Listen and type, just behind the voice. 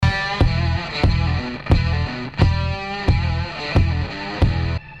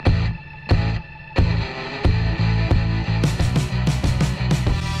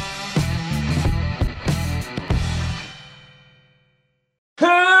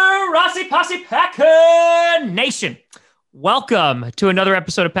Grassy Posse Packer Nation. Welcome to another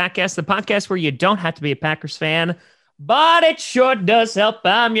episode of Packcast, the podcast where you don't have to be a Packers fan, but it sure does help.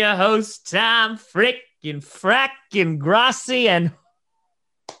 I'm your host, Tom frackin' Grassi, and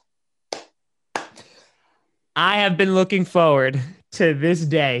I have been looking forward to this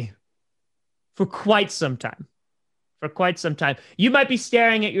day for quite some time. You might be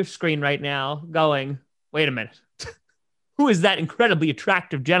staring at your screen right now going, wait a minute. Who is that incredibly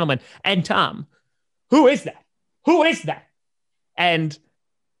attractive gentleman? And Tom, who is that? Who is that? And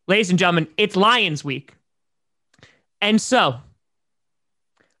ladies and gentlemen, it's Lions week. And so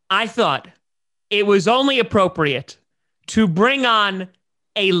I thought it was only appropriate to bring on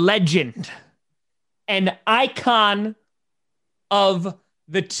a legend, an icon of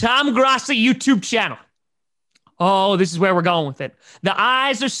the Tom Grassi YouTube channel. Oh, this is where we're going with it. The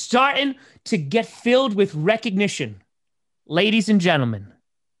eyes are starting to get filled with recognition. Ladies and gentlemen,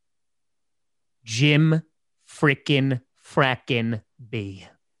 Jim frackin' B.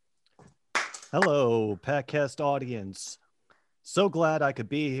 Hello, Packcast audience. So glad I could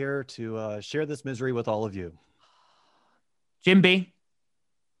be here to share this misery with all of you. Jim B,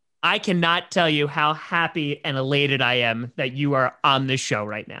 I cannot tell you how happy and elated I am that you are on this show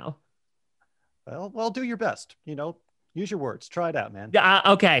right now. Well, do your best. Use your words. Try it out, man.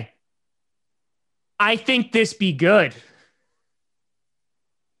 Okay. I think this be good.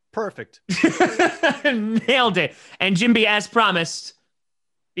 Perfect. Nailed it. And Jim B, as promised,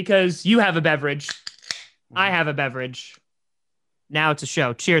 because you have a beverage, I have a beverage. Now it's a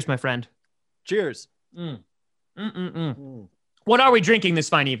show. Cheers, my friend. Cheers. What are we drinking this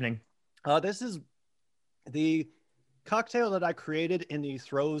fine evening? This is the cocktail that I created in the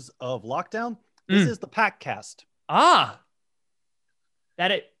throes of lockdown. This is the Packcast.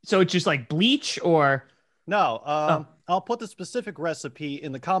 So it's just like bleach or... No, I'll put the specific recipe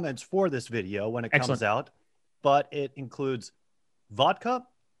in the comments for this video when it comes out, but it includes vodka,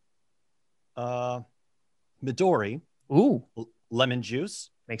 Midori, lemon juice.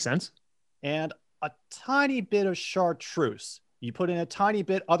 Makes sense. And a tiny bit of chartreuse. You put in a tiny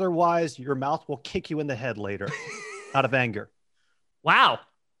bit, otherwise your mouth will kick you in the head later out of anger. Wow.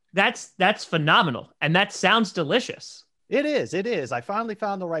 That's phenomenal. And that sounds delicious. It is. I finally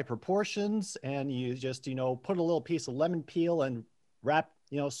found the right proportions, and you just, put a little piece of lemon peel and wrap,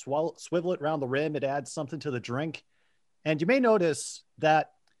 swivel it around the rim. It adds something to the drink. And you may notice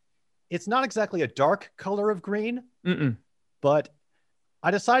that it's not exactly a dark color of green, but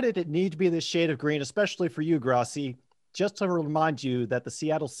I decided it needed to be this shade of green, especially for you, Grassi, just to remind you that the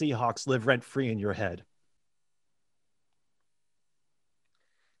Seattle Seahawks live rent-free in your head.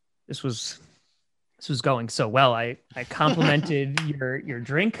 This was going so well. I complimented your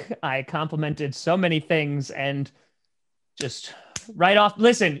drink. I complimented so many things, and just right off.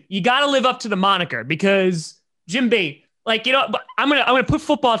 Listen, you got to live up to the moniker, because Jim B, I'm gonna put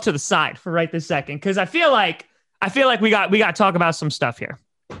football to the side for right this second, because I feel like we got to talk about some stuff here.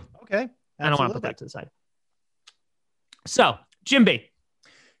 Okay, absolutely. I don't want to put that to the side. So, Jim B,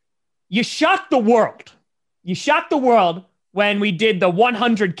 you shocked the world. You shocked the world when we did the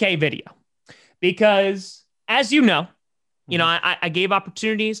 100K video. Because, as you know, I gave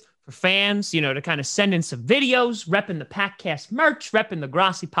opportunities for fans, to kind of send in some videos, repping the Packcast merch, repping the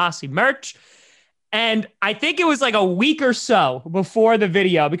Grassi Posse merch. And I think it was like a week or so before the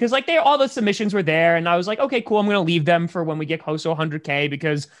video, because all the submissions were there. And I was like, okay, cool. I'm going to leave them for when we get close to 100K,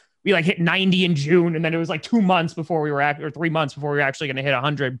 because we hit 90 in June. And then it was 2 months before we were or 3 months before we were actually going to hit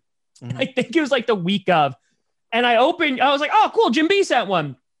 100. I think it was the week of. And I was like, oh, cool. Jim B sent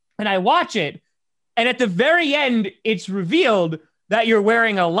one. And I watch it. And at the very end, it's revealed that you're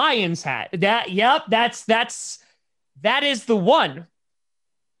wearing a Lions hat. That is the one.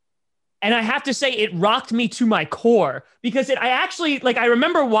 And I have to say, it rocked me to my core, because I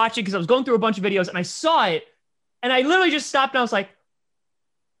remember watching, because I was going through a bunch of videos and I saw it, and I literally just stopped and I was like,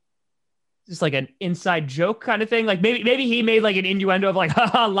 just an inside joke kind of thing. Maybe he made an innuendo of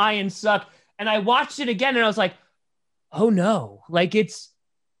haha, Lions suck. And I watched it again and I was like, oh no, it's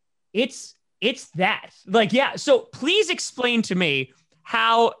that. Yeah. So please explain to me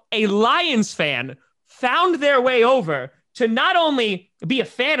how a Lions fan found their way over to not only be a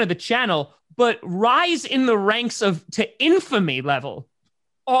fan of the channel, but rise in the ranks to infamy level,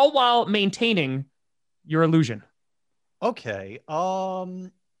 all while maintaining your illusion. Okay.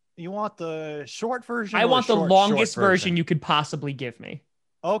 You want the short version? I want the longest version you could possibly give me.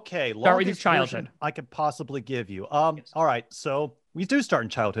 Okay. Start with your childhood. I could possibly give you. Yes. All right. So we do start in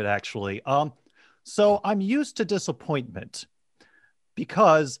childhood, actually. So I'm used to disappointment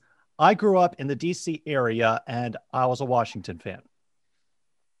because I grew up in the DC area and I was a Washington fan.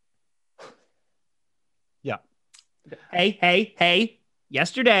 Hey.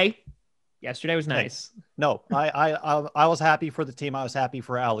 Yesterday was nice. No, I was happy for the team. I was happy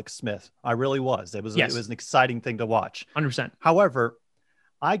for Alex Smith. I really was. It was Yes. it was an exciting thing to watch. 100%. However,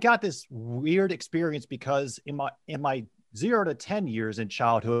 I got this weird experience because in my 0 to 10 years in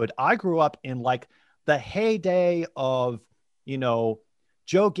childhood, I grew up in like the heyday of,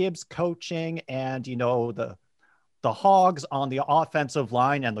 Joe Gibbs coaching and, the Hogs on the offensive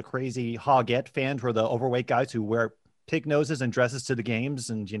line and the crazy Hoggette fans were the overweight guys who wear pig noses and dresses to the games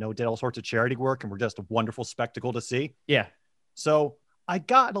and, did all sorts of charity work and were just a wonderful spectacle to see. Yeah. So I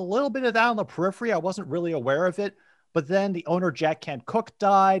got a little bit of that on the periphery. I wasn't really aware of it. But then the owner, Jack Kent Cooke,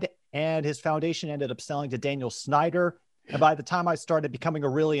 died and his foundation ended up selling to Daniel Snyder. And by the time I started becoming a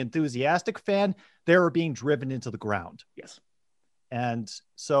really enthusiastic fan, they were being driven into the ground. Yes. And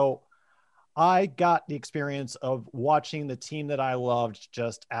so I got the experience of watching the team that I loved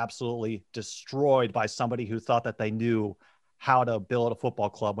just absolutely destroyed by somebody who thought that they knew how to build a football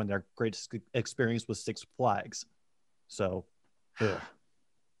club when their greatest experience was Six Flags. So,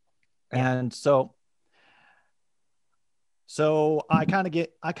 and so I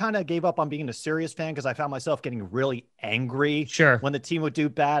kind of gave up on being a serious fan because I found myself getting really angry when the team would do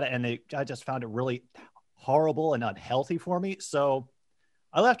bad, and I just found it really horrible and unhealthy for me. So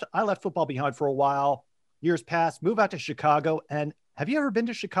I left football behind for a while. Years passed, moved out to Chicago. And have you ever been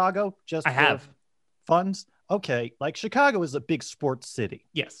to Chicago? I have. Funds? Okay. Like Chicago is a big sports city.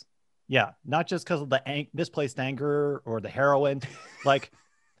 Yes. Yeah. Not just because of the misplaced anger or the heroin. Like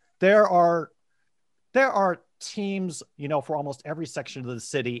there are teams, for almost every section of the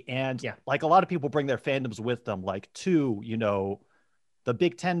city. And like a lot of people bring their fandoms with them, like the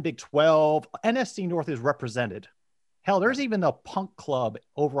Big 10, Big 12, NFC North is represented. Hell, there's even a punk club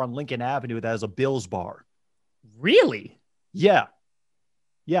over on Lincoln Avenue that has a Bills bar. Really? Yeah.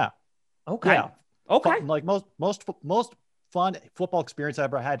 Yeah. Okay. Yeah. Okay. Like most fun football experience I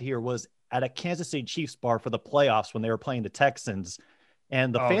ever had here was at a Kansas City Chiefs bar for the playoffs when they were playing the Texans.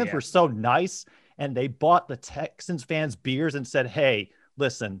 And the fans were so nice. And they bought the Texans fans beers and said, hey,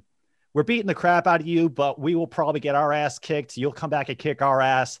 listen, we're beating the crap out of you, but we will probably get our ass kicked. You'll come back and kick our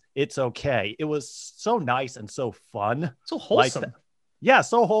ass. It's okay. It was so nice and so fun. So wholesome.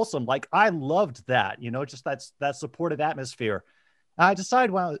 So wholesome. Like I loved that, just that supportive atmosphere. I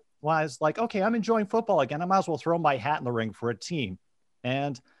decided when I was like, okay, I'm enjoying football again, I might as well throw my hat in the ring for a team.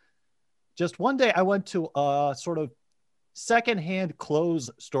 And just one day I went to a sort of secondhand clothes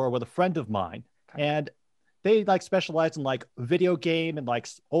store with a friend of mine. And they like specialize in like video game and like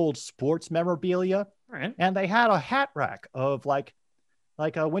old sports memorabilia. Right. And they had a hat rack of like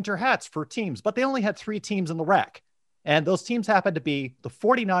winter hats for teams, but they only had 3 teams in the rack. And those teams happened to be the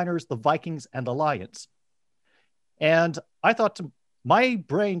 49ers, the Vikings, and the Lions. And I thought my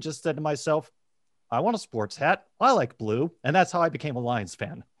brain just said to myself, I want a sports hat. I like blue. And that's how I became a Lions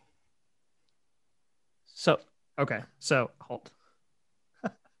fan. So, okay. So hold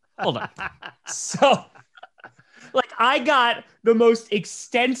on. So like I got the most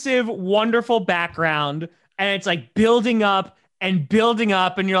extensive, wonderful background and it's like building up. And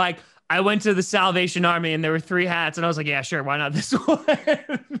you're like, I went to the Salvation Army and there were 3 hats. And I was like, yeah, sure. Why not this one?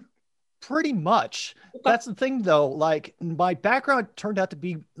 Pretty much. That's the thing though. Like my background turned out to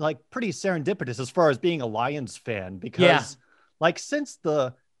be like pretty serendipitous as far as being a Lions fan, because like since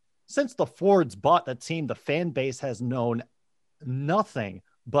the Fords bought the team, the fan base has known nothing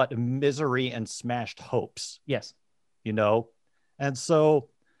but misery and smashed hopes. Yes. And so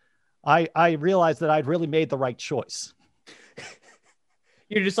I realized that I'd really made the right choice.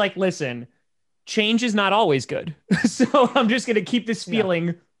 You're just like, listen, change is not always good. So I'm just going to keep this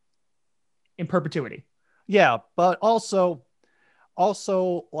feeling in perpetuity. Yeah. But also, I was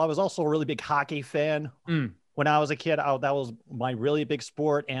also a really big hockey fan. When I was a kid. That was my really big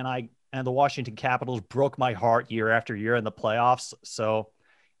sport. And the Washington Capitals broke my heart year after year in the playoffs. So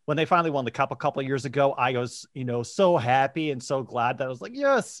when they finally won the cup a couple of years ago, I was, so happy and so glad that I was like,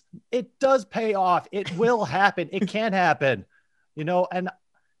 yes, it does pay off. It will happen. It can happen, and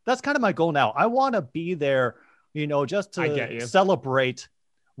that's kind of my goal now. I want to be there, just to celebrate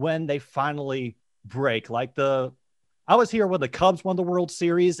when they finally break. Like I was here when the Cubs won the World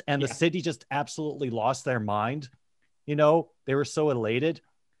Series and the city just absolutely lost their mind. They were so elated.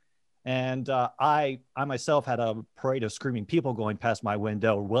 And I myself had a parade of screaming people going past my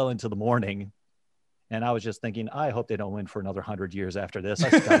window well into the morning. And I was just thinking, I hope they don't win for another 100 years after this. I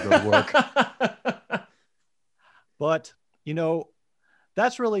just got to go to work. But,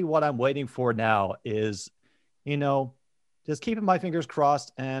 that's really what I'm waiting for now is, just keeping my fingers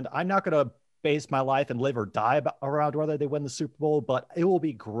crossed. And I'm not going to base my life and live or die around whether they win the Super Bowl, but it will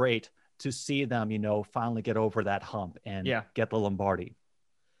be great to see them, finally get over that hump and get the Lombardi.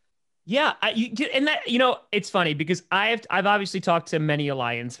 Yeah, it's funny because I've obviously talked to many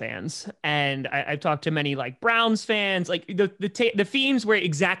Lions fans, and I've talked to many like Browns fans. Like the themes were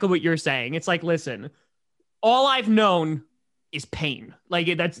exactly what you're saying. It's like, listen, all I've known is pain.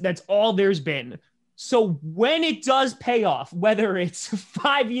 Like that's all there's been. So when it does pay off, whether it's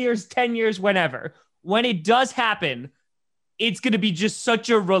 5 years, 10 years, whenever, when it does happen, it's going to be just such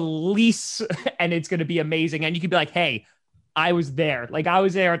a release, and it's going to be amazing. And you could be like, hey, I was there. Like I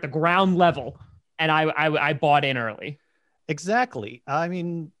was there at the ground level, and I bought in early. Exactly. I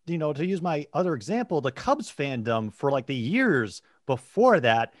mean, to use my other example, the Cubs fandom for like the years before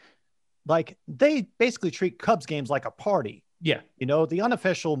that, like they basically treat Cubs games like a party. Yeah. The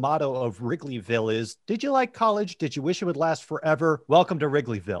unofficial motto of Wrigleyville is, did you like college? Did you wish it would last forever? Welcome to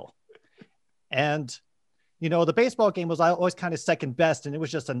Wrigleyville. And, the baseball game was always kind of second best, and it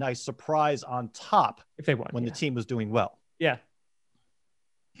was just a nice surprise on top if they won when the team was doing well. Yeah.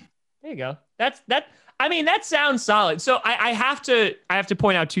 There you go. I mean, that sounds solid. So I have to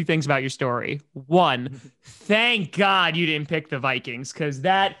point out two things about your story. One, thank God you didn't pick the Vikings, because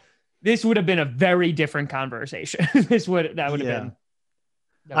this would have been a very different conversation. that would have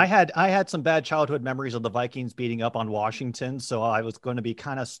been. I had some bad childhood memories of the Vikings beating up on Washington, so I was going to be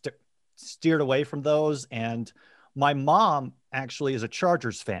kind of steered away from those. And my mom actually is a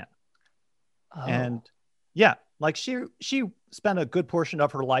Chargers fan. Oh. And yeah, like she spent a good portion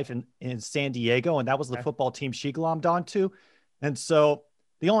of her life in San Diego, and that was the football team she glommed onto. And so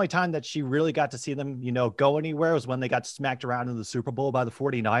the only time that she really got to see them, go anywhere was when they got smacked around in the Super Bowl by the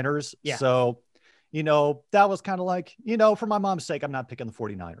 49ers. Yeah. So, that was kind of like, for my mom's sake, I'm not picking the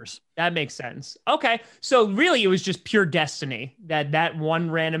 49ers. That makes sense. Okay. So really it was just pure destiny that one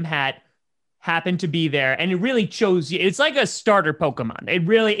random hat happened to be there, and it really chose you. It's like a starter Pokemon.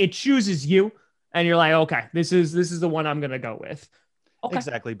 It chooses you. And you're like, okay, this is the one I'm going to go with. Okay.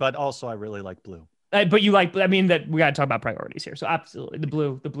 Exactly. But also I really like blue. But you that we got to talk about priorities here. So absolutely the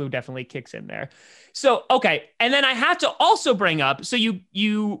blue definitely kicks in there. So, okay. And then I have to also bring up, so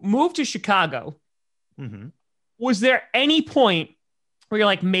you moved to Chicago. Mm-hmm. Was there any point where you're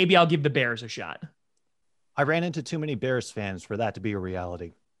like, maybe I'll give the Bears a shot? I ran into too many Bears fans for that to be a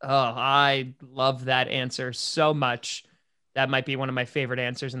reality. Oh, I love that answer so much. That might be one of my favorite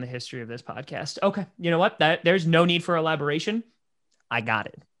answers in the history of this podcast. Okay. You know what? There's no need for elaboration. I got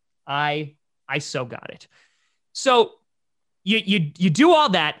it. I so got it. So you do all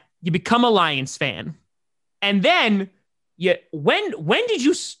that. You become a Lions fan. And then when did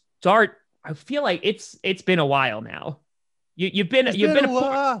you start? I feel like it's been a while now. You've been a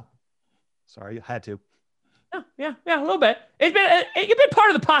while. Sorry, I had to. Oh, yeah, a little bit. You've been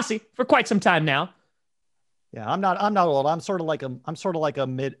part of the posse for quite some time now. Yeah, I'm not old. I'm sort of like a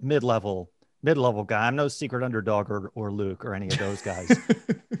mid-level guy. I'm no secret underdog or Luke or any of those guys.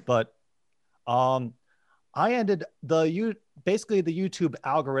 But I ended basically the YouTube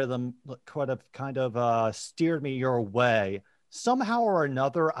algorithm kind of steered me your way. Somehow or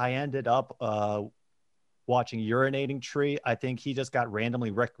another, I ended up watching Urinating Tree. I think he just got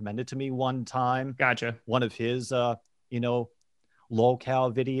randomly recommended to me one time. Gotcha. One of his lolcow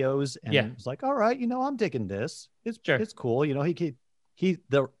videos, and it was like, all right, I'm digging this. It's cool. The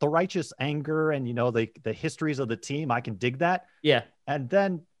righteous anger and the histories of the team, I can dig that. Yeah. And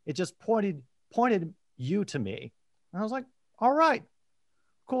then it just pointed you to me. And I was like, all right,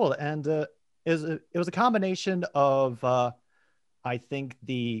 cool. And it was a combination of I think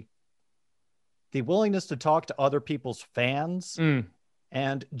the willingness to talk to other people's fans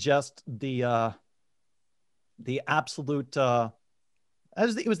and just the absolute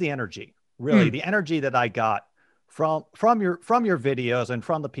it was the energy, really, the energy that I got from your videos and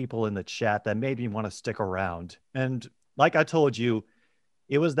from the people in the chat that made me want to stick around. And like I told you,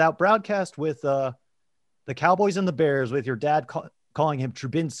 it was that broadcast with the Cowboys and the Bears with your dad calling him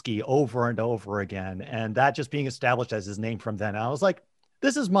Trubinsky over and over again, and that just being established as his name from then. I was like,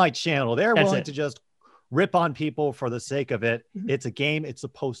 this is my channel. They're willing to just rip on people for the sake of it. It's a game. It's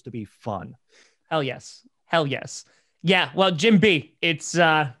supposed to be fun. Hell yes. Yeah, well, Jim B, it's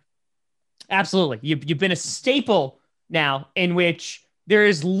absolutely. You've been a staple now in which there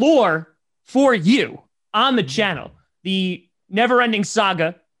is lore for you on the channel. The never-ending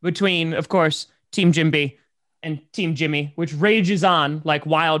saga between, of course, Team Jim B and Team Jimmy, which rages on like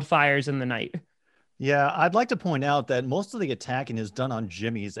wildfires in the night. Yeah, I'd like to point out that most of the attacking is done on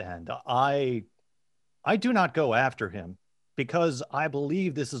Jimmy's end. I do not go after him because I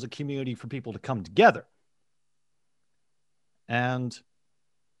believe this is a community for people to come together. And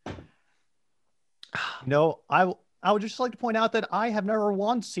I would just like to point out that I have never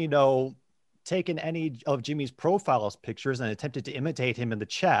once, taken any of Jimmy's profiles pictures and attempted to imitate him in the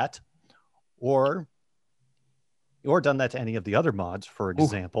chat, or done that to any of the other mods, for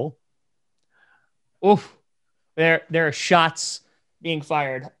example. Oof. There are shots being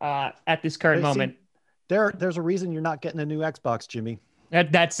fired at this current moment. There's a reason you're not getting a new Xbox, Jimmy.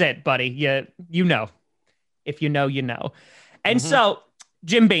 That's it, buddy. You know. If you know, you know. And so,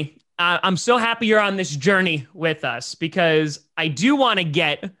 Jimby, I'm so happy you're on this journey with us, because I do want to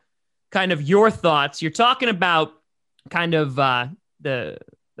get kind of your thoughts. You're talking about kind of the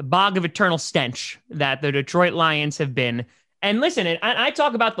bog of eternal stench that the Detroit Lions have been. And listen, I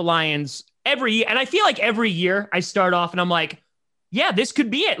talk about the Lions every year, and I feel like every year I start off and I'm like, yeah, this could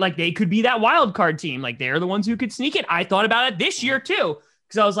be it. Like, they could be that wild card team. Like, they're the ones who could sneak it. I thought about it this year too,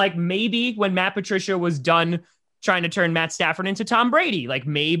 because I was like, maybe when Matt Patricia was done trying to turn Matt Stafford into Tom Brady, like,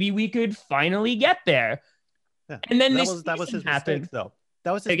 maybe we could finally get there. Yeah. And then that was his mistake, though.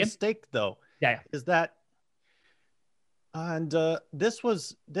 That was his mistake, though. Yeah. Is that, and this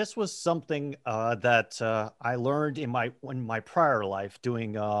was something that I learned in my prior life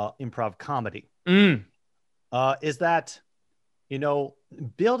doing improv comedy. Is that,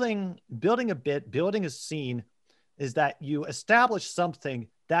 building a bit, building a scene, is that you establish something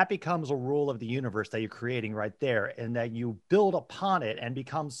that becomes a rule of the universe that you're creating right there, and that you build upon it and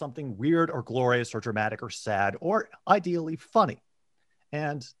becomes something weird or glorious or dramatic or sad or ideally funny.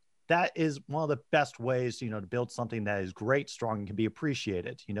 And that is one of the best ways, to build something that is great, strong, and can be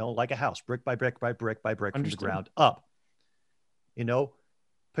appreciated, like a house, brick by brick by brick by brick, from the ground up.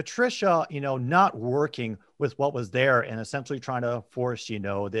 Patricia, not working with what was there and essentially trying to force,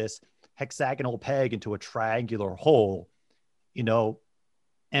 this hexagonal peg into a triangular hole,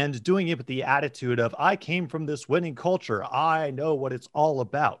 and doing it with the attitude of, I came from this winning culture, I know what it's all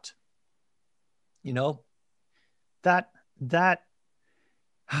about. That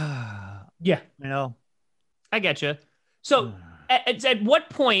yeah, I get you. So at what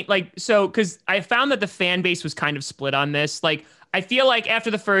point, because I found that the fan base was kind of split on this. Like, I feel like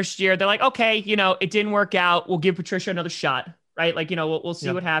after the first year, they're like, okay, it didn't work out. We'll give Patricia another shot, right? Like, we'll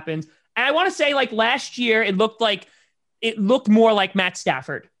see what happens. And I want to say, like, last year, it looked more like Matt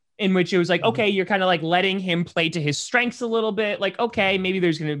Stafford, in which it was like, okay, you're kind of like letting him play to his strengths a little bit. Like, okay, maybe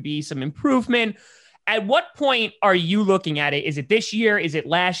there's going to be some improvement. At what point are you looking at it? Is it this year? Is it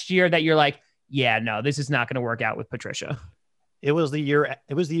last year that you're like, yeah, no, this is not going to work out with Patricia? It was the year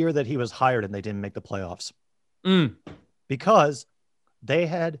that he was hired and they didn't make the playoffs. Because they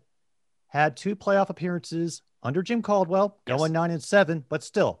had 2 playoff appearances under Jim Caldwell, going 9-7, but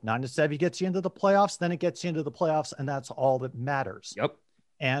still 9-7 gets you into the playoffs. Then it gets you into the playoffs, and that's all that matters. Yep.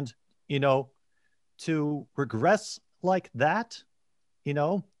 And, to regress like that,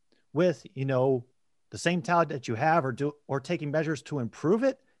 with, the same talent that you have, or taking measures to improve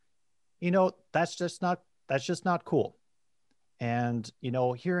it, that's just not cool. And,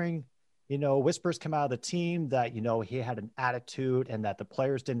 hearing, whispers come out of the team that, he had an attitude and that the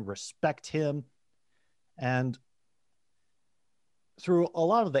players didn't respect him. And through a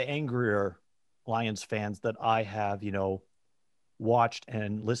lot of the angrier Lions fans that I have, watched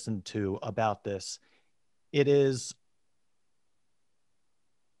and listened to about this, once,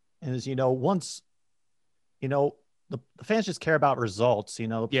 the fans just care about results.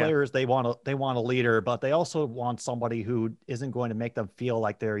 The players, they want a leader, but they also want somebody who isn't going to make them feel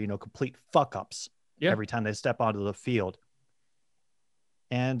like they're, complete fuck ups every time they step onto the field.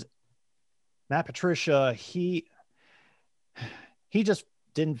 And Matt Patricia, he just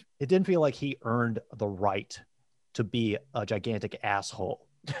didn't feel like he earned the right to be a gigantic asshole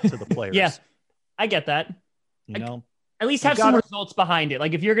to the players. Yeah, I get that. At least have some results behind it.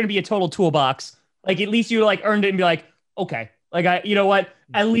 Like, if you're going to be a total toolbox, like, at least you earned it and be like, okay, you know what?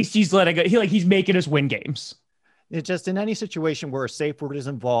 At least he's letting it. He's making us win games. It's just, in any situation where a safe word is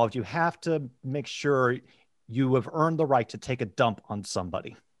involved, you have to make sure you have earned the right to take a dump on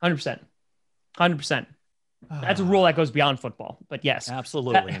somebody. 100%. That's a rule that goes beyond football, but yes,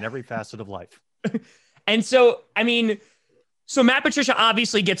 absolutely, in every facet of life. And so, so Matt Patricia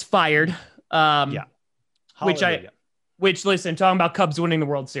obviously gets fired. Which listen, talking about Cubs winning the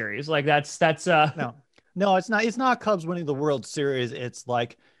World Series, like that's no, it's not Cubs winning the World Series. It's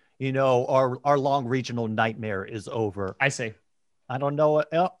like, our long regional nightmare is over. I see. I don't know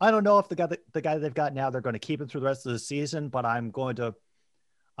if the guy they've got now, they're going to keep him through the rest of the season, but I am going to,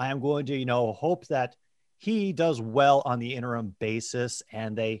 hope that he does well on the interim basis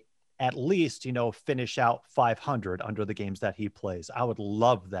and they at least, finish out 500 under the games that he plays. I would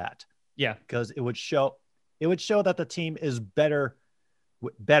love that. Yeah. Because it would show that the team is better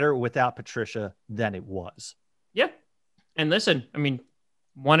without Patricia than it was. Yeah. And listen, I mean,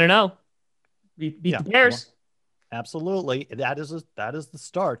 1-0. Beat Yeah, the Bears. absolutely. That is the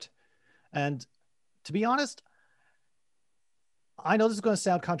start. And to be honest, I know this is going to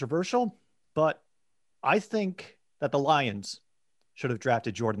sound controversial, but I think that the Lions should have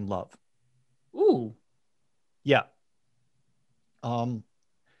drafted Jordan Love. Ooh. Yeah.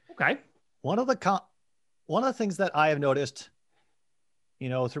 Okay. One of the things that I have noticed,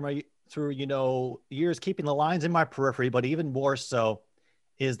 through years keeping the Lions in my periphery, but even more so,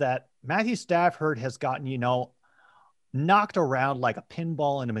 is that Matthew Stafford has gotten knocked around like a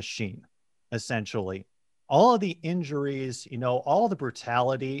pinball in a machine, essentially. All of the injuries, all the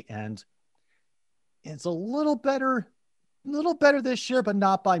brutality, and it's a little better this year, but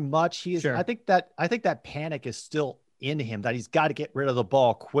not by much. Sure. I think that panic is still in him, that he's got to get rid of the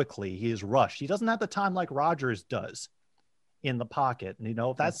ball quickly. He is rushed. He doesn't have the time like Rodgers does in the pocket.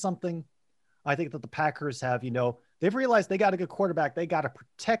 And, that's something I think that the Packers have, they've realized they got a good quarterback. They got to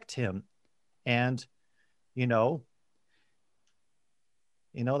protect him. And,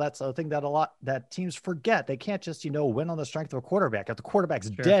 that's a thing that teams forget. They can't just, win on the strength of a quarterback. If the quarterback's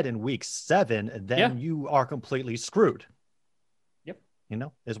dead in week 7, then you are completely screwed. Yep.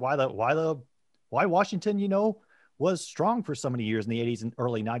 Is why Washington, was strong for so many years in the 80s and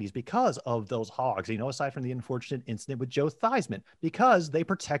early 90s, because of those hogs, aside from the unfortunate incident with Joe Theismann, because they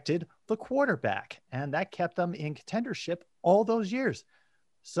protected the quarterback, and that kept them in contendership all those years.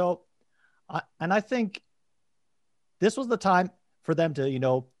 So, I think this was the time for them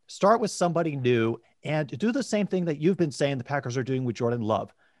to, start with somebody new and do the same thing that you've been saying the Packers are doing with Jordan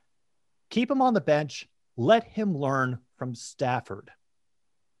Love. Keep him on the bench. Let him learn from Stafford,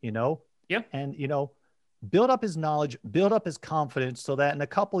 Yeah. And, build up his knowledge, build up his confidence, so that in a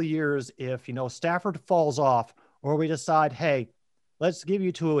couple of years, if, Stafford falls off, or we decide, hey, let's give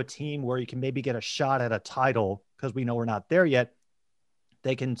you to a team where you can maybe get a shot at a title, because we know we're not there yet,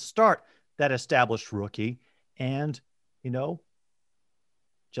 they can start that established rookie. And,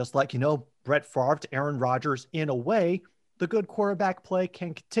 just like, Brett Favre to Aaron Rodgers, in a way, the good quarterback play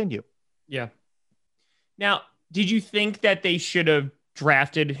can continue. Yeah. Now, did you think that they should have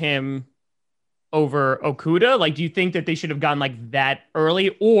drafted him over Okudah? Like, do you think that they should have gone like that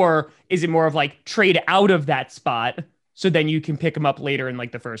early, or is it more of like trade out of that spot so then you can pick him up later in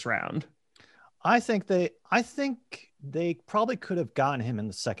like the first round? I think they probably could have gotten him in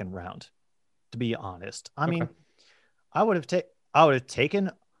the second round, to be honest. I mean, I would have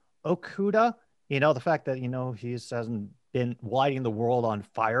taken Okudah. The fact that, he hasn't been lighting the world on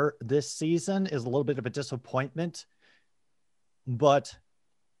fire this season is a little bit of a disappointment. But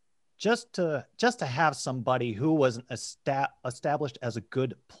just to have somebody who was established as a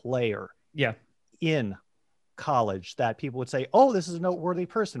good player in college, that people would say, oh, this is a noteworthy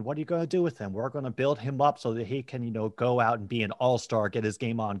person. What are you going to do with him? We're going to build him up so that he can, go out and be an all-star, get his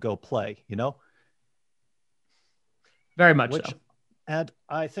game on, go play, Very much so. And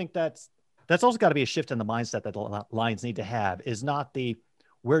I think that's also got to be a shift in the mindset that the Lions need to have, is not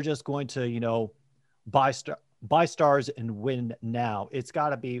we're just going to, buy stars and win now. It's got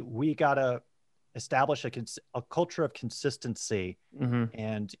to be, we got to establish a culture of consistency,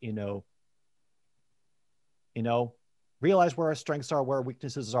 and, realize where our strengths are, where our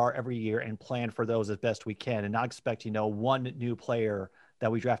weaknesses are every year, and plan for those as best we can, and not expect, one new player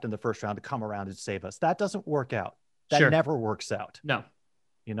that we draft in the first round to come around and save us. That doesn't work out. That never works out. No.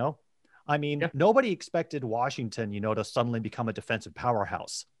 I mean, nobody expected Washington, to suddenly become a defensive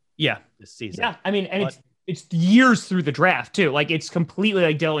powerhouse. Yeah. This season. Yeah. I mean, and it's years through the draft too. Like, it's completely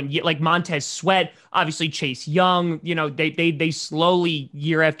like Dylan, like Montez Sweat, obviously Chase Young, they slowly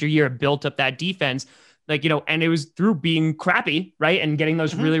year after year built up that defense. Like, and it was through being crappy, right? And getting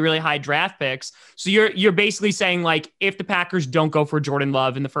those really, really high draft picks. So you're basically saying, like, if the Packers don't go for Jordan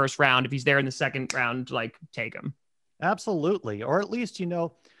Love in the first round, if he's there in the second round, like, take him. Absolutely. Or at least,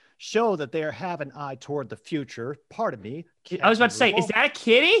 show that they have an eye toward the future. Pardon me. I was about to say, is that a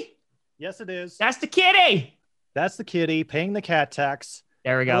kitty? Yes, it is. That's the kitty. That's the kitty paying the cat tax.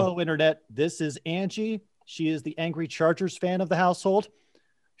 There we go. Hello, Internet. This is Angie. She is the angry Chargers fan of the household.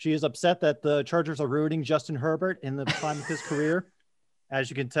 She is upset that the Chargers are ruining Justin Herbert in the prime of his career. As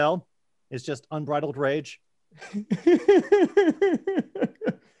you can tell, it's just unbridled rage.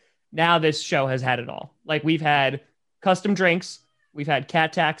 Now this show has had it all. Like, we've had custom drinks, we've had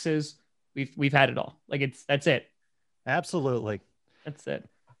cat taxes, we've had it all. Like, that's it. Absolutely. That's it.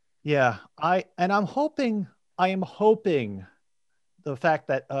 Yeah. I am hoping the fact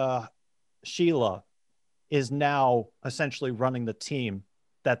that Sheila is now essentially running the team,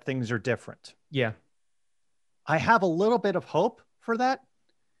 that things are different. Yeah. I have a little bit of hope for that.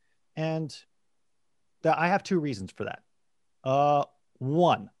 And I have two reasons for that.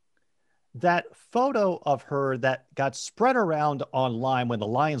 One, that photo of her that got spread around online when the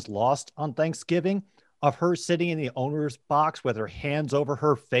Lions lost on Thanksgiving, of her sitting in the owner's box with her hands over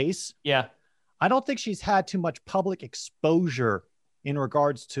her face. Yeah. I don't think she's had too much public exposure in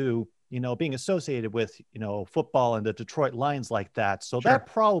regards to, being associated with, football and the Detroit Lions like that. So Sure. that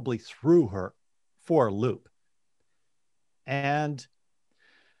probably threw her for a loop. And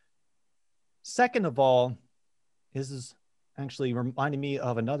second of all, this is actually reminding me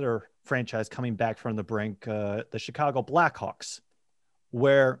of another franchise coming back from the brink, the Chicago Blackhawks,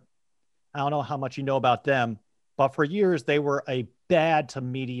 where I don't know how much you know about them, but for years they were a bad to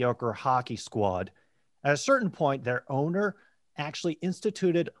mediocre hockey squad. At a certain point, their owner actually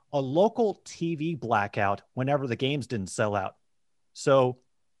instituted a local TV blackout whenever the games didn't sell out. So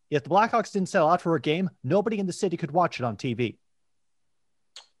if the Blackhawks didn't sell out for a game, nobody in the city could watch it on TV.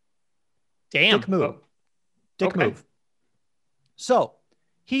 Damn. Dick move. Dick Okay. move. So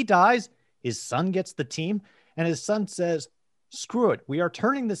he dies, his son gets the team, and his son says, screw it. We are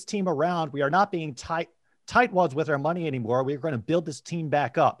turning this team around. We are not being tightwads with our money anymore. We're going to build this team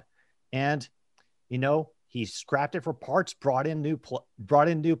back up. And, he scrapped it for parts, brought in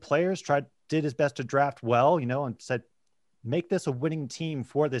new players, did his best to draft well, and said, make this a winning team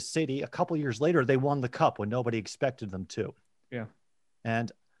for this city. A couple years later, they won the cup when nobody expected them to. Yeah. And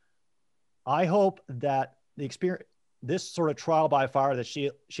I hope that the experience, this sort of trial by fire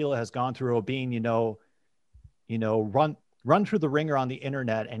that Sheila has gone through, of being, run through the ringer on the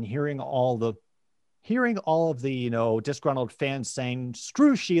internet and hearing all of the, disgruntled fans saying,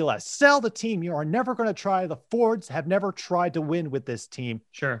 screw Sheila, sell the team. You are never going to try. The Fords have never tried to win with this team.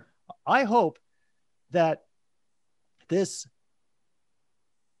 Sure. I hope that this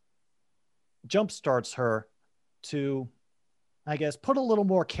jumpstarts her to, I guess, put a little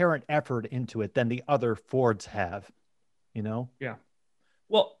more care and effort into it than the other Fords have, Yeah.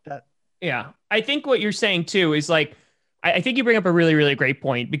 Well, yeah, I think what you're saying too is like, I think you bring up a really, really great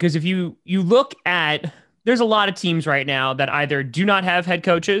point, because if you look at, there's a lot of teams right now that either do not have head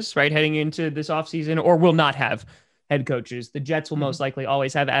coaches, right, heading into this offseason, or will not have head coaches. The Jets will most likely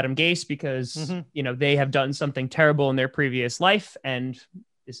always have Adam Gase because, they have done something terrible in their previous life, and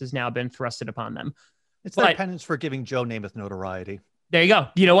this has now been thrusted upon them. It's their penance for giving Joe Namath notoriety. There you go.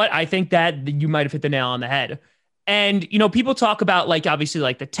 You know what? I think that you might have hit the nail on the head. And, people talk about, like, obviously,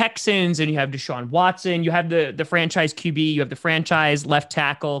 like the Texans, and you have Deshaun Watson, you have the franchise QB, you have the franchise left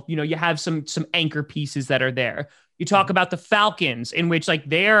tackle, you have some anchor pieces that are there. You talk about the Falcons, in which, like,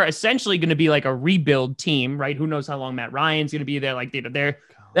 they're essentially going to be like a rebuild team, right? Who knows how long Matt Ryan's going to be there? Like,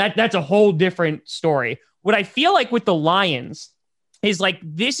 that's a whole different story. What I feel like with the Lions is, like,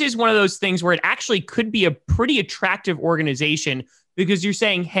 this is one of those things where it actually could be a pretty attractive organization, because you're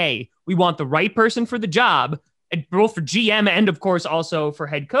saying, hey, we want the right person for the job, and both for GM and, of course, also for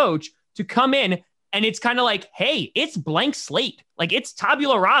head coach, to come in. And it's kind of like, hey, it's blank slate. Like, it's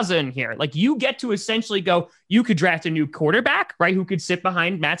tabula rasa in here. Like, you get to essentially go, you could draft a new quarterback, right, who could sit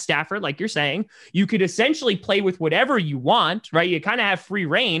behind Matt Stafford, like you're saying. You could essentially play with whatever you want, right? You kind of have free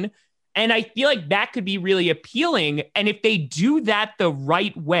reign. And I feel like that could be really appealing. And if they do that the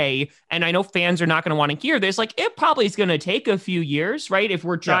right way, and I know fans are not going to want to hear this, like, it probably is going to take a few years, right? If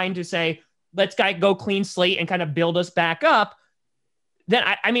we're trying to say, let's go clean slate and kind of build us back up, then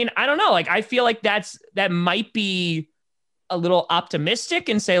I mean, I don't know. Like, I feel like that might be a little optimistic,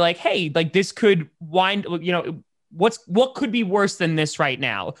 and say, like, hey, like, this could what could be worse than this right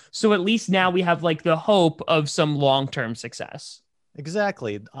now? So at least now we have, like, the hope of some long-term success.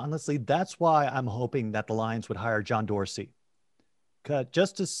 Exactly. Honestly, that's why I'm hoping that the Lions would hire John Dorsey.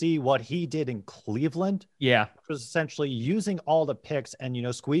 Just to see what he did in Cleveland. Yeah. Which was essentially using all the picks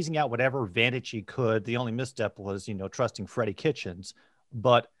and, squeezing out whatever advantage he could. The only misstep was, trusting Freddie Kitchens.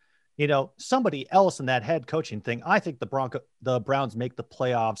 But, somebody else in that head coaching thing, I think the Browns make the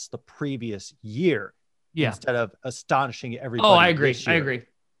playoffs the previous year instead of astonishing everybody. Oh, I agree. I agree.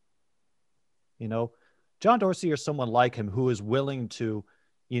 John Dorsey or someone like him who is willing to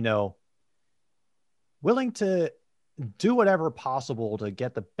do whatever possible to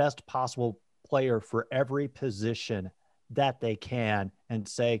get the best possible player for every position that they can, and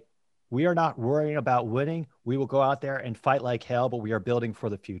say, we are not worrying about winning. We will go out there and fight like hell, but we are building for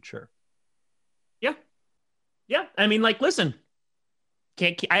the future. Yeah. Yeah. I mean, like, listen,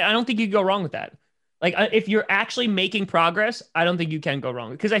 I don't think you can go wrong with that. Like, if you're actually making progress, I don't think you can go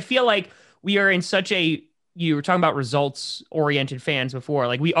wrong, because I feel like we are in such you were talking about results oriented fans before.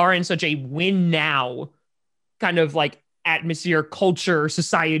 Like, we are in such a win now kind of like atmosphere, culture,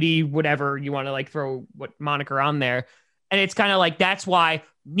 society, whatever you want to, like, throw what moniker on there. And it's kind of like, that's why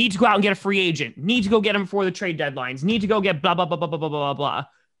need to go out and get a free agent, need to go get him before the trade deadlines, need to go get blah, blah, blah, blah, blah, blah, blah, blah.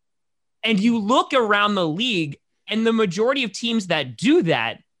 And you look around the league, and the majority of teams that do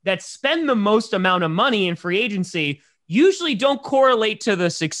that spend the most amount of money in free agency, usually don't correlate to the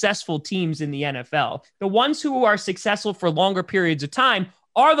successful teams in the NFL. The ones who are successful for longer periods of time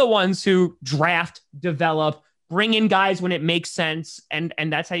are the ones who draft, develop, bring in guys when it makes sense. And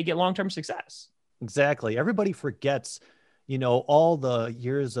that's how you get long-term success. Exactly. Everybody forgets, all the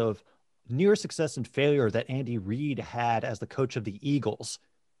years of near success and failure that Andy Reid had as the coach of the Eagles.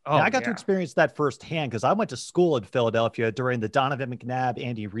 Oh, I got to experience that firsthand because I went to school in Philadelphia during the Donovan McNabb,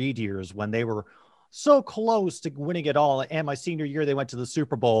 Andy Reid years when they were so close to winning it all. And my senior year, they went to the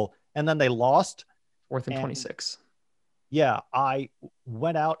Super Bowl and then they lost. 4th and 26. Yeah, I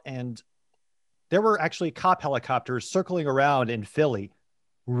went out and there were actually cop helicopters circling around in Philly,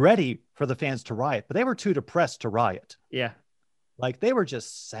 ready for the fans to riot, but they were too depressed to riot. Yeah. Like they were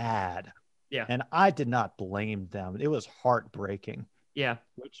just sad. Yeah. And I did not blame them. It was heartbreaking. Yeah.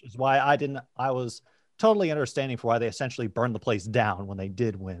 Which is why I was totally understanding for why they essentially burned the place down when they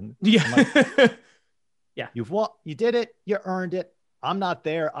did win. Yeah. Like, yeah. You've won. You did it. You earned it. I'm not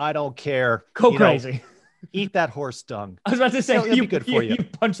there. I don't care. Go crazy. Eat that horse dung. I was about to say, it'll be good for you. You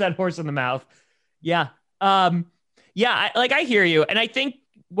punch that horse in the mouth. Yeah. I hear you. And I think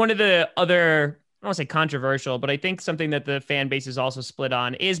one of the other, I don't want to say controversial, but I think something that the fan base is also split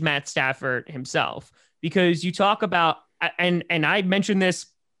on is Matt Stafford himself, because you talk about, and I mentioned this,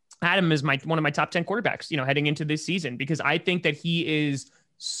 Adam is one of my top 10 quarterbacks, heading into this season, because I think that he is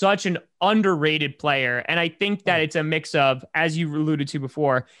such an underrated player. And I think that it's a mix of, as you alluded to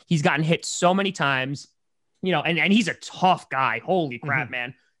before, he's gotten hit so many times, and he's a tough guy. Holy crap,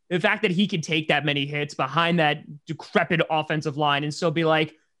 man. The fact that he can take that many hits behind that decrepit offensive line and still be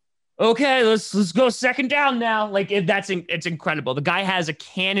like, okay, let's go second down now. Like it's incredible. The guy has a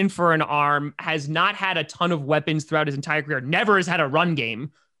cannon for an arm, has not had a ton of weapons throughout his entire career, never has had a run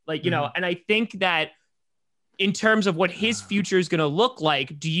game. And I think that in terms of what his future is going to look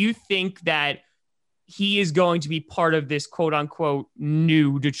like, do you think that he is going to be part of this quote unquote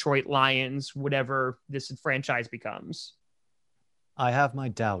new Detroit Lions, whatever this franchise becomes? I have my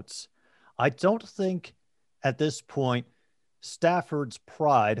doubts. I don't think at this point Stafford's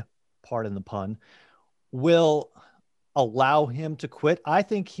pride, pardon the pun, will allow him to quit. I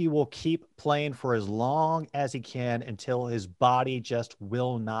think he will keep playing for as long as he can until his body just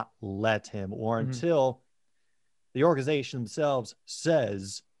will not let him, or until the organization themselves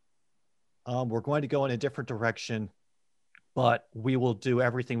says, we're going to go in a different direction, but we will do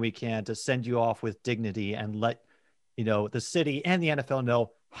everything we can to send you off with dignity and let, the city and the NFL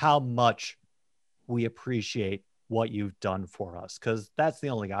know how much we appreciate what you've done for us. Because that's the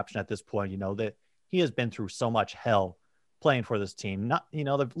only option at this point, that he has been through so much hell playing for this team, not,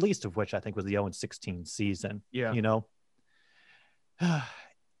 the least of which I think was the 0-16 season. Yeah.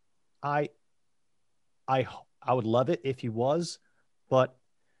 I would love it if he was, but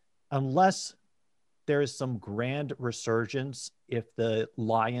unless there is some grand resurgence, if the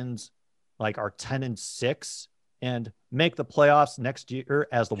Lions are 10-6 and make the playoffs next year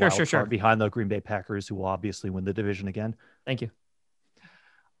as the wild card behind the Green Bay Packers, who will obviously win the division again. Thank you.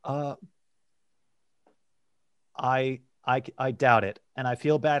 I doubt it. And I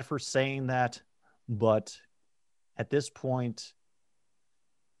feel bad for saying that, but at this point,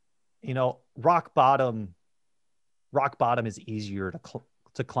 rock bottom is easier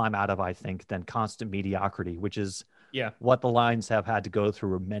to climb out of, I think, than constant mediocrity, which is what the Lions have had to go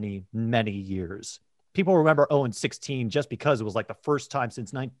through many, many years. People remember 0-16 just because it was the first time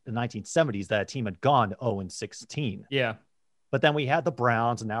since the 1970s that a team had gone 0-16. Yeah. But then we had the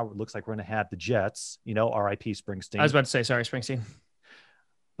Browns, and now it looks like we're going to have the Jets, R.I.P. Springsteen. I was about to say, sorry, Springsteen.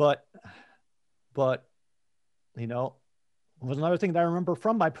 But was another thing that I remember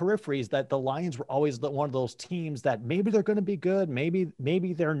from my periphery is that the Lions were always one of those teams that maybe they're going to be good,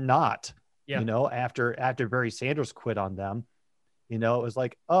 maybe they're not. Yeah. After Barry Sanders quit on them, it was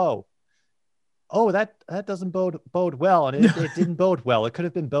like, oh, that doesn't bode well, and it didn't bode well. It could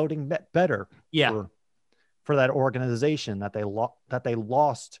have been boding better. Yeah. For that organization that they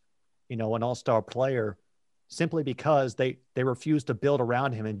lost, an all-star player simply because they refused to build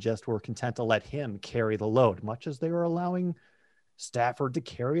around him and just were content to let him carry the load, much as they were allowing Stafford to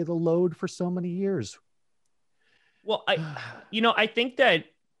carry the load for so many years. Well, I think that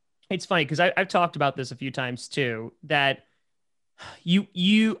it's funny because I've talked about this a few times too, that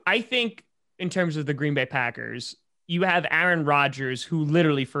I think in terms of the Green Bay Packers, you have Aaron Rodgers, who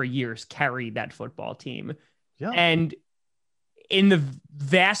literally for years carried that football team. Yeah. And in the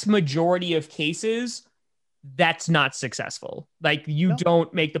vast majority of cases, that's not successful. Like you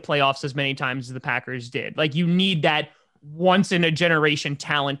don't make the playoffs as many times as the Packers did. Like you need that once in a generation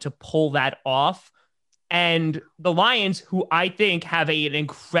talent to pull that off. And the Lions, who I think have an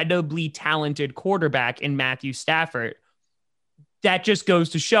incredibly talented quarterback in Matthew Stafford, that just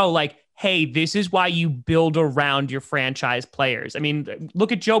goes to show like, hey, this is why you build around your franchise players. I mean,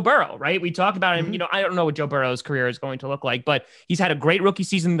 look at Joe Burrow, right? We talked about him. I don't know what Joe Burrow's career is going to look like, but he's had a great rookie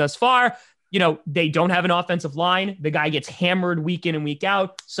season thus far. They don't have an offensive line. The guy gets hammered week in and week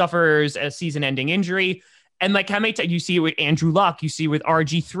out, suffers a season-ending injury. And like how many times you see it with Andrew Luck, you see with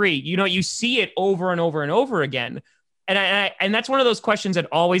RG3, you see it over and over and over again. And that's one of those questions that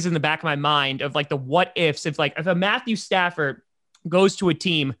always in the back of my mind of like the what ifs, if a Matthew Stafford goes to a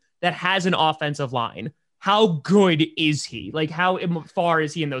team that has an offensive line, how good is he? Like how far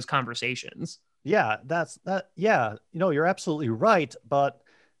is he in those conversations? Yeah, you're absolutely right. But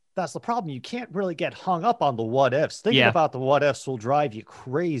that's the problem. You can't really get hung up on the what ifs. Thinking about the what ifs will drive you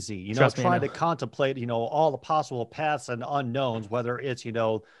crazy. Trying to contemplate, all the possible paths and unknowns, whether it's,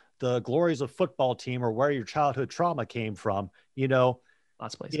 the glories of football team or where your childhood trauma came from,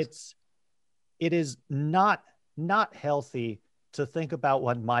 lots of places. It is not healthy to think about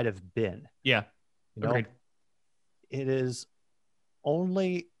what might have been. Yeah. Agreed. It's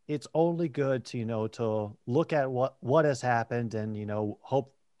only good to, to look at what has happened and,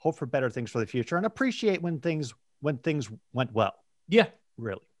 hope for better things for the future and appreciate when things went well. Yeah.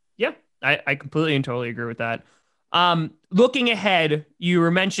 Really. Yeah. I completely and totally agree with that. Looking ahead, you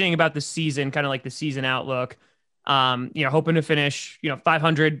were mentioning about the season, kind of like the season outlook, hoping to finish,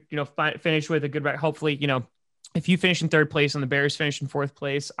 500, finish with a good record. Hopefully, if you finish in third place and the Bears finish in fourth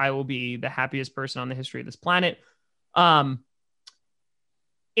place, I will be the happiest person on the history of this planet. In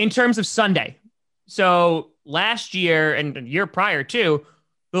terms of Sunday. So last year and the year prior too,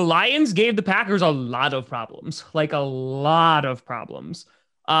 the Lions gave the Packers a lot of problems.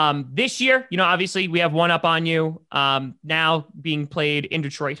 This year, obviously we have one up on you now being played in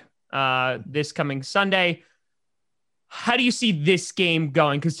Detroit this coming Sunday. How do you see this game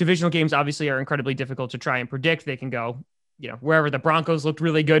going? Because divisional games obviously are incredibly difficult to try and predict. They can go, wherever. The Broncos looked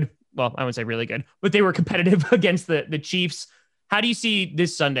really good. Well, I wouldn't say really good, but they were competitive against the Chiefs. How do you see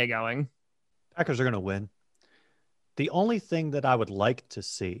this Sunday going? Packers are going to win. The only thing that I would like to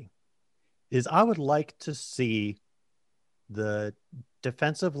see is the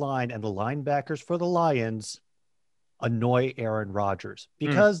defensive line and the linebackers for the Lions annoy Aaron Rodgers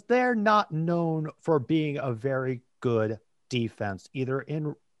because they're not known for being a very good defense, either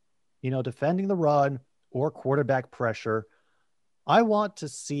in, defending the run or quarterback pressure. I want to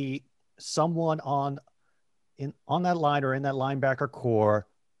see someone on that line or in that linebacker core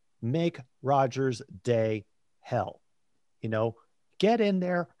make Rodgers' day hell. Get in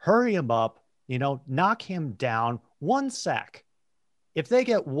there, hurry him up, knock him down, one sack. If they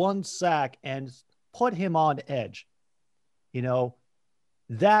get one sack and put him on edge,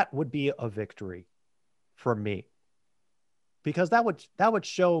 that would be a victory for me. Because that would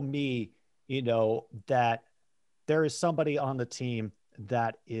show me, that there is somebody on the team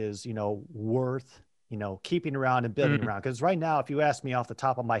that is, worth, keeping around and building around. Because right now, if you ask me off the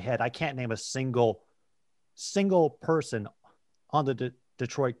top of my head, I can't name a single person on the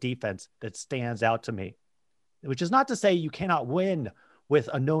Detroit defense that stands out to me, which is not to say you cannot win with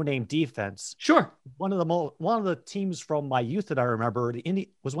a no-name defense. Sure. One of the teams from my youth that I remember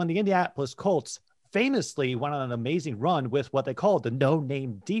was when the Indianapolis Colts famously went on an amazing run with what they called the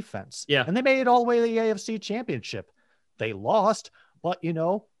no-name defense. Yeah. And they made it all the way to the AFC Championship. They lost, but it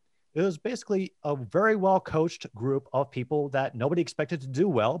was basically a very well-coached group of people that nobody expected to do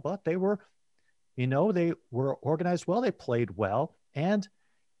well, but they were they were organized well, they played well, and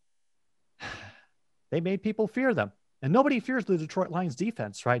they made people fear them. And nobody fears the Detroit Lions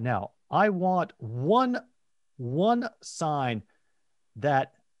defense right now. I want one sign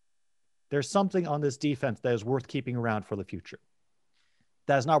that there's something on this defense that is worth keeping around for the future.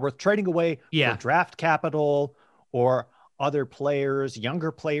 That is not worth trading away for draft capital or other players,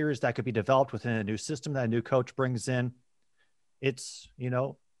 younger players that could be developed within a new system that a new coach brings in. It's,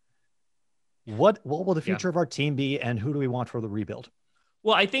 what will the future of our team be, and who do we want for the rebuild?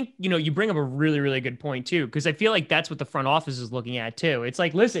 Well, I think, you bring up a really, really good point too, because I feel like that's what the front office is looking at too. It's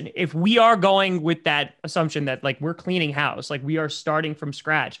like, listen, if we are going with that assumption that like we're cleaning house, like we are starting from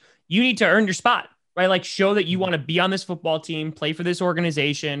scratch, you need to earn your spot, right? Like show that you want to be on this football team, play for this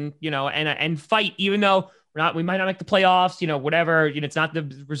organization, and fight, even though we might not make the playoffs, whatever, it's not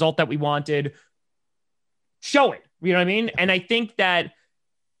the result that we wanted. Show it, you know what I mean? And I think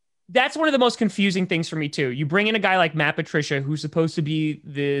that's one of the most confusing things for me too. You bring in a guy like Matt Patricia, who's supposed to be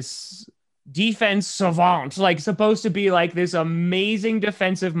this defense savant, like supposed to be like this amazing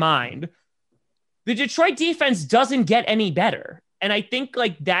defensive mind. The Detroit defense doesn't get any better. And I think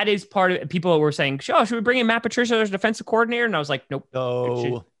like that is part of it. People were saying, "Oh, should we bring in Matt Patricia as defensive coordinator?" And I was like, "Nope,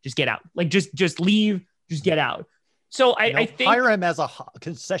 No, just get out. Like just leave, just get out." So I think hire him as a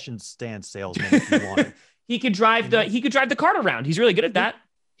concession stand salesman if you want. he could drive the cart around. He's really good at that.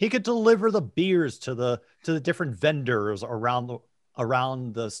 He could deliver the beers to the different vendors around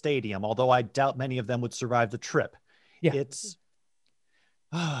the stadium. Although I doubt many of them would survive the trip. Yeah, it's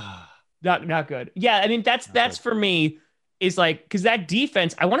not good. Yeah, I mean that's for me is like because that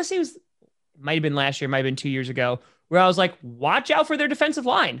defense. I want to say it might have been last year, might have been 2 years ago, where I was like, watch out for their defensive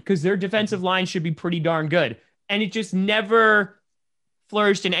line because their defensive line should be pretty darn good, and it just never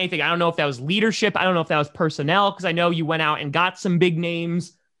flourished in anything. I don't know if that was leadership. I don't know if that was personnel because I know you went out and got some big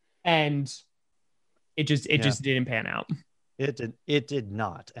names, and it just didn't pan out. It did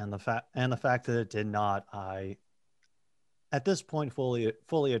not, and the fact that it did not, I at this point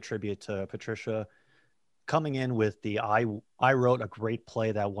fully attribute to Patricia coming in with the I wrote a great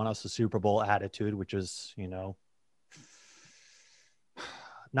play that won us the Super Bowl attitude, which is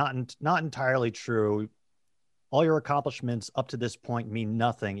not entirely true. All your accomplishments up to this point mean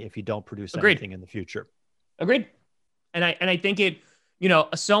nothing if you don't produce anything in the future. Agreed. And I think it,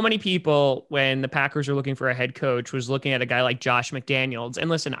 so many people when the Packers are looking for a head coach was looking at a guy like Josh McDaniels. And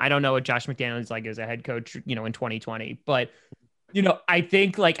listen, I don't know what Josh McDaniels is like as a head coach, in 2020, but I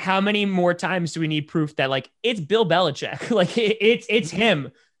think like how many more times do we need proof that like it's Bill Belichick? Like it's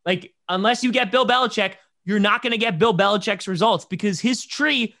him. Like unless you get Bill Belichick, you're not going to get Bill Belichick's results because his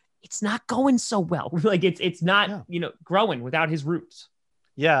tree, it's not going so well. Like it's not, growing without his roots.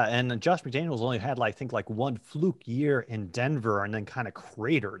 Yeah. And Josh McDaniels only had like one fluke year in Denver and then kind of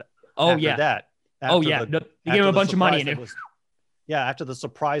cratered. Oh yeah. That. He gave him a bunch of money. After the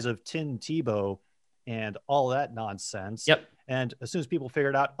surprise of Tim Tebow and all that nonsense. Yep. And as soon as people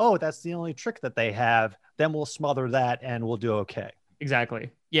figured out, oh, that's the only trick that they have, then we'll smother that and we'll do okay. Exactly.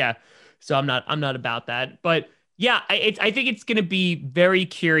 Yeah. So I'm not about that, but yeah, I think it's going to be very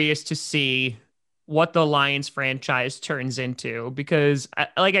curious to see what the Lions franchise turns into because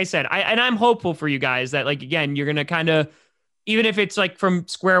like I said, I'm hopeful for you guys that like, again, you're going to kind of, even if it's like from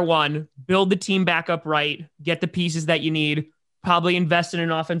square one, build the team back up right, get the pieces that you need, probably invest in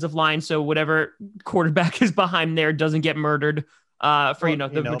an offensive line so whatever quarterback is behind there doesn't get murdered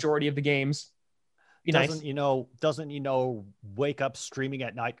the majority of the games. Doesn't wake up screaming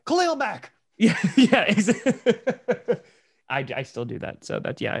at night, Khalil Mack. Yeah, exactly. I still do that. So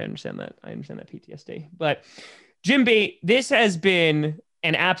I understand that. I understand that PTSD. But Jim B, this has been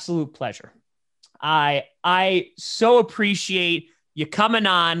an absolute pleasure. I so appreciate you coming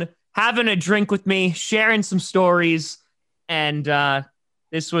on, having a drink with me, sharing some stories. And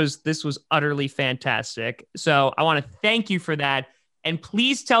this was utterly fantastic. So I want to thank you for that. And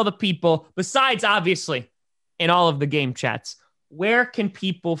please tell the people, besides obviously in all of the game chats, where can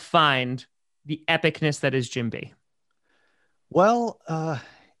people find the epicness that is Jim B? Well,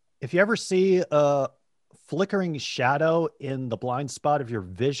 if you ever see a flickering shadow in the blind spot of your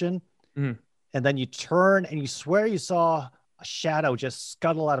vision, and then you turn and you swear you saw a shadow just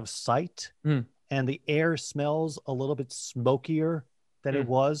scuttle out of sight, and the air smells a little bit smokier than it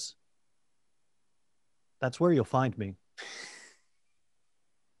was, that's where you'll find me.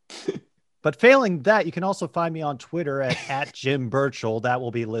 But failing that, you can also find me on Twitter at Jim Burchell. That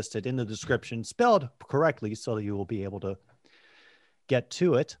will be listed in the description, spelled correctly, so that you will be able to get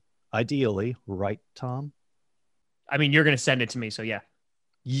to it. Ideally, right, Tom? I mean, you're going to send it to me, so yeah.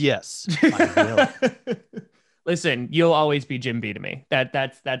 Yes, I will. Listen, you'll always be Jim B to me.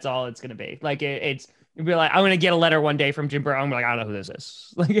 That's all it's going to be. Like you'll be like, I'm going to get a letter one day from Jim Burchell. I'm like, I don't know who this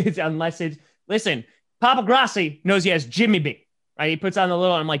is. Like listen, Papa Grassi knows he has Jimmy B. Right? He puts on the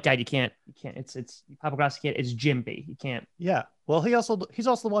little, and I'm like, Dad, you can't. It's Papa Grassi can't. It's Jim B. You can't. Yeah. Well, he's also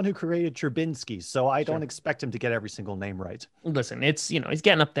the one who created Trubinsky, so I don't expect him to get every single name right. Listen, it's he's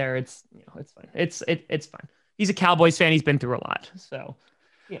getting up there. It's it's fine. It's fine. He's a Cowboys fan. He's been through a lot, so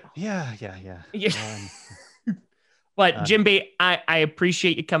yeah. But Jim B, I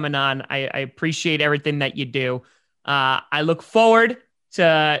appreciate you coming on. I appreciate everything that you do. I look forward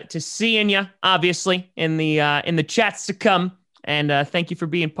to seeing you, obviously, in the chats to come. And thank you for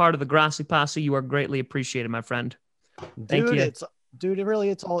being part of the Grassi Posse. You are greatly apprecited, my friend. Thank you. It's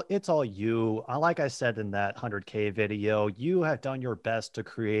all you. Like I said in that 100K video, you have done your best to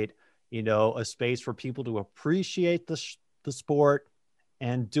create, a space for people to appreciate the sport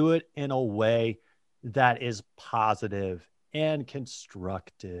and do it in a way that is positive and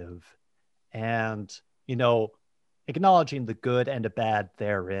constructive and, acknowledging the good and the bad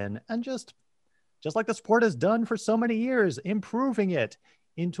therein and just just like the sport has done for so many years, improving it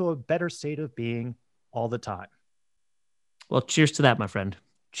into a better state of being all the time. Well, cheers to that, my friend.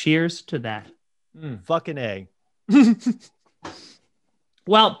 Cheers to that. Fucking A.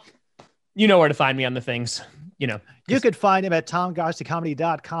 Well, you know where to find me on the things, you know. You could find him at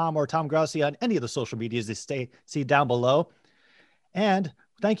TomGrossiComedy.com or Tom Grossi on any of the social medias you see down below. And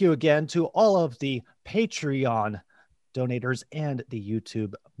thank you again to all of the Patreon donators and the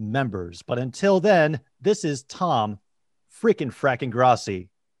YouTube members. But until then, this is Tom freaking fracking Grossi.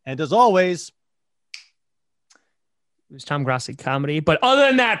 And as always, it was Tom Grossi Comedy. But other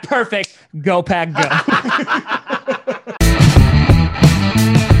than that, perfect. Go Pack Go.